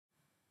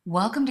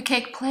Welcome to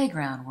Cake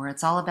Playground, where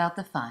it's all about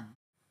the fun.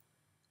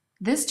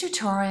 This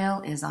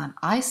tutorial is on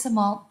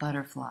Isomalt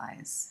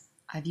Butterflies.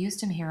 I've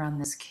used them here on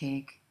this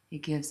cake.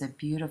 It gives a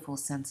beautiful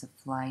sense of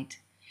flight.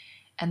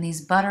 And these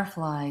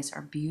butterflies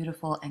are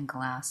beautiful and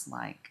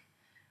glass-like.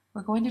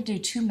 We're going to do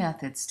two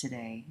methods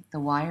today, the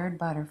wired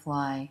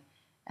butterfly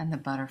and the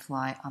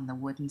butterfly on the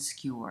wooden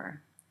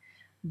skewer.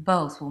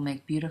 Both will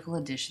make beautiful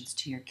additions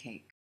to your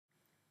cake.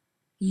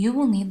 You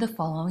will need the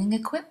following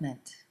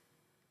equipment: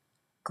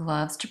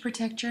 gloves to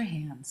protect your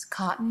hands,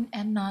 cotton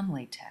and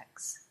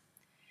non-latex.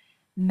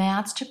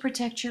 Mats to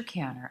protect your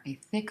counter, a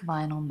thick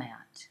vinyl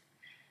mat.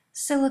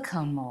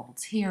 Silicone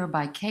molds, here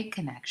by Cake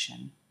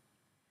Connection.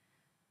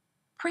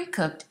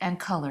 Pre-cooked and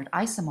colored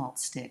Isomalt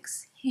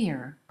sticks,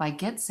 here by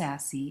Get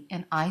Sassy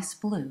in Ice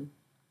Blue.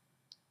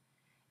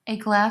 A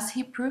glass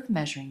heat-proof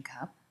measuring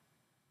cup.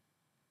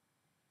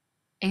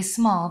 A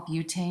small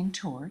butane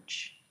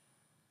torch.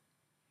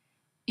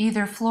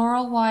 Either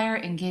floral wire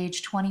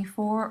Engage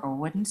 24 or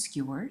wooden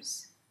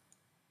skewers.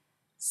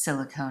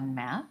 Silicone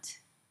mat.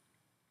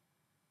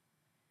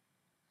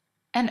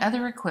 And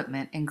other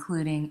equipment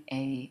including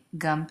a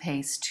gum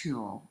paste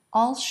tool,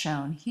 all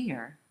shown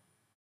here.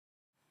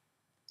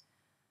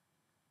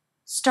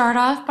 Start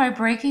off by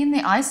breaking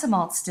the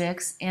Isomalt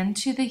sticks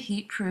into the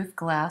heat-proof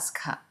glass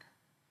cup.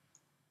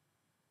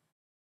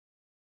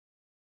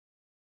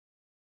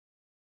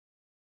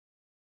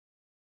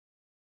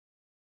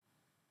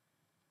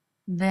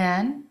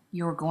 Then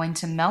you're going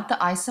to melt the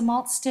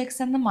Isomalt sticks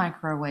in the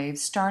microwave,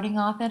 starting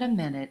off at a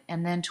minute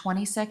and then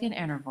 20-second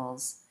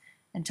intervals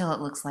until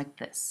it looks like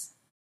this.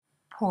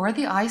 Pour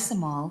the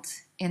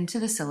Isomalt into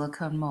the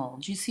silicone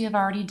mold. You see I've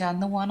already done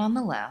the one on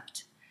the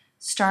left.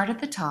 Start at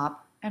the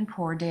top and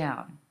pour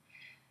down.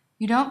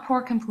 You don't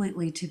pour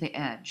completely to the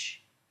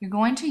edge. You're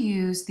going to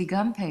use the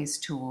gum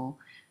paste tool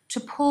to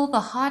pull the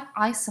hot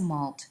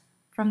Isomalt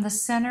from the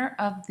center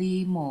of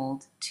the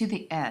mold to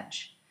the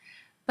edge.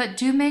 But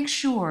do make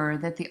sure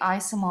that the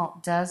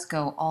Isomalt does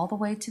go all the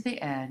way to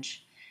the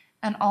edge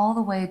and all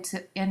the way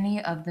to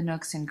any of the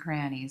nooks and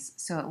crannies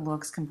so it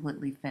looks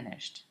completely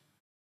finished.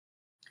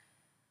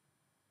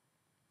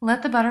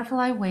 Let the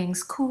butterfly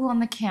wings cool on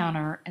the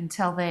counter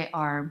until they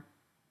are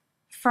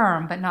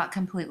firm but not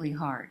completely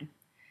hard.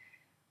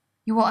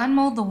 You will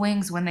unmold the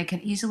wings when they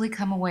can easily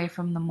come away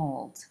from the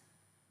mold.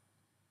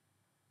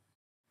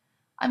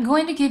 I'm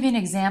going to give you an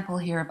example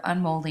here of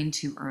unmolding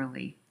too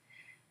early.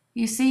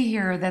 You see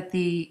here that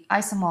the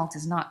Isomalt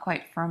is not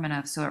quite firm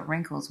enough, so it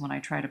wrinkles when I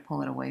try to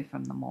pull it away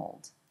from the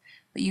mold.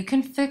 But you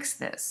can fix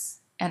this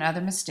and other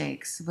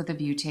mistakes with a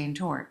butane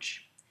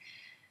torch.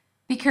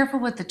 Be careful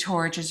with the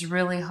torch, it's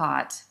really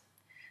hot.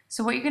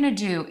 So what you're going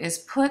to do is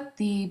put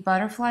the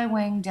butterfly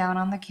wing down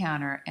on the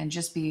counter and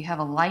just have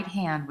a light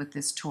hand with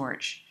this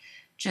torch.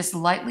 Just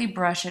lightly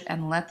brush it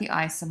and let the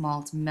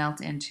Isomalt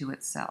melt into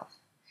itself.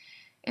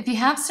 If you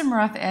have some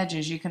rough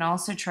edges, you can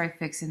also try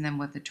fixing them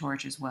with the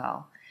torch as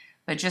well.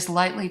 But just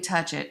lightly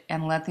touch it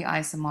and let the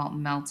Isomalt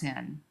melt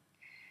in.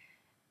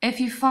 If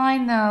you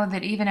find though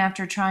that even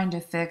after trying to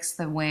fix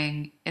the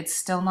wing, it's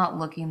still not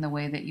looking the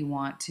way that you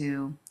want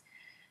to,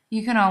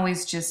 you can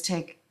always just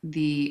take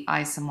the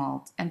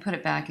Isomalt and put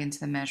it back into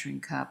the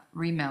measuring cup,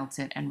 remelt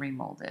it and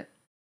remold it.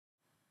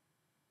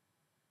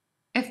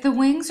 If the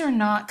wings are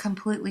not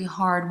completely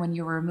hard when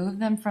you remove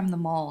them from the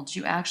molds,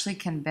 you actually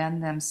can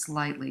bend them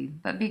slightly,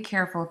 but be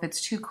careful, if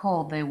it's too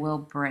cold they will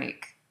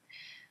break.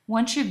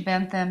 Once you've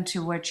bent them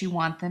to what you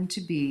want them to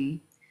be,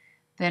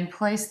 then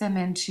place them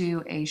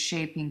into a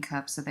shaping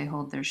cup so they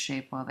hold their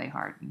shape while they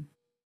harden.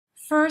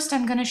 First,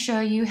 I'm going to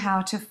show you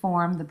how to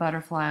form the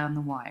butterfly on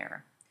the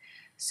wire.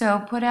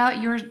 So put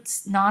out your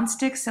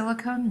non-stick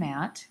silicone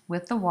mat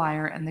with the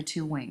wire and the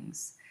two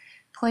wings.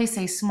 Place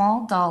a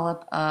small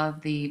dollop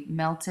of the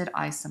melted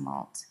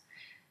Isomalt.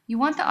 You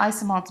want the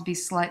Isomalt to be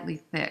slightly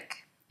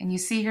thick, and you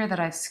see here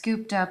that I've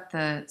scooped up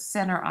the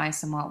center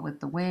Isomalt with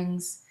the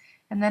wings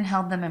and then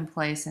held them in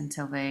place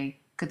until they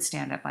could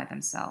stand up by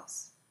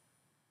themselves.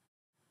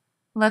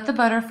 Let the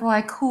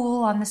butterfly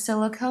cool on the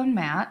silicone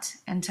mat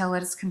until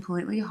it is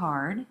completely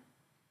hard,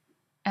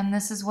 and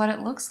this is what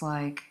it looks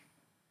like.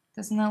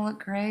 Doesn't that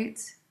look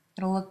great?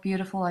 It'll look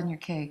beautiful on your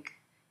cake,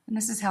 and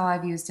this is how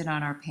I've used it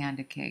on our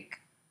panda cake.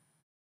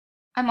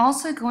 I'm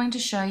also going to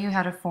show you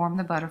how to form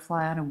the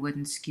butterfly on a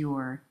wooden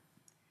skewer.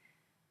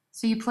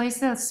 So you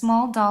place a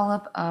small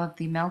dollop of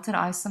the melted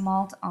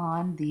Isomalt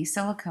on the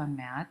silicone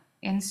mat,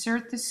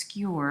 insert the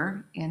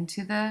skewer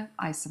into the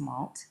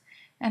Isomalt,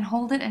 and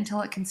hold it until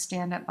it can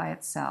stand up by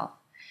itself.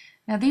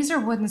 Now these are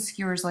wooden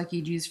skewers like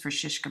you'd use for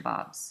shish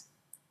kebabs.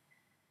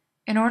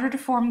 In order to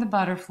form the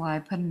butterfly,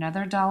 put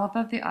another dollop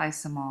of the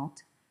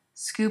Isomalt,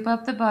 scoop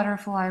up the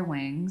butterfly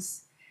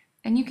wings,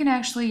 and you can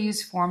actually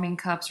use forming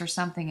cups or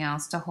something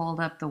else to hold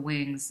up the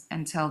wings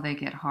until they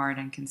get hard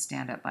and can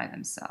stand up by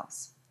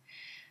themselves.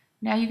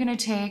 Now you're going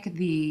to take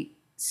the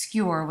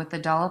skewer with the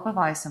dollop of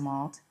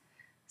Isomalt,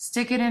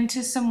 stick it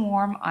into some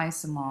warm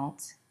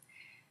Isomalt,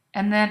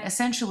 and then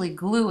essentially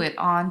glue it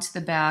onto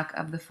the back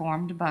of the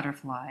formed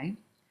butterfly.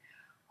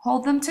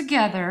 Hold them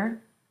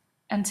together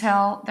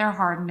until they're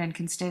hardened and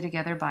can stay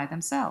together by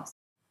themselves.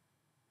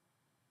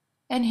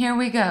 And here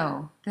we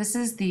go. This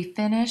is the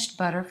finished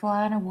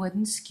butterfly on a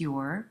wooden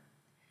skewer.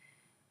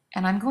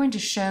 And I'm going to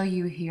show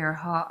you here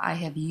how I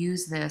have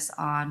used this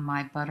on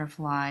my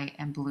butterfly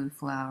and blue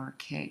flower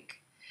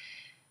cake.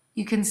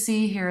 You can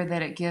see here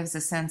that it gives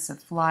a sense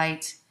of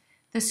flight.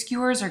 The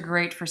skewers are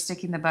great for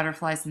sticking the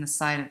butterflies in the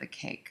side of the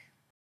cake.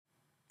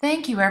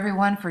 Thank you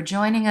everyone for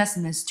joining us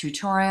in this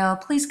tutorial.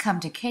 Please come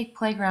to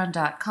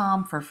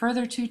CakePlayGround.com for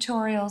further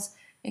tutorials,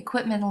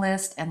 equipment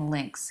list, and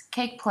links.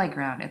 Cake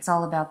Playground, it's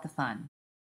all about the fun.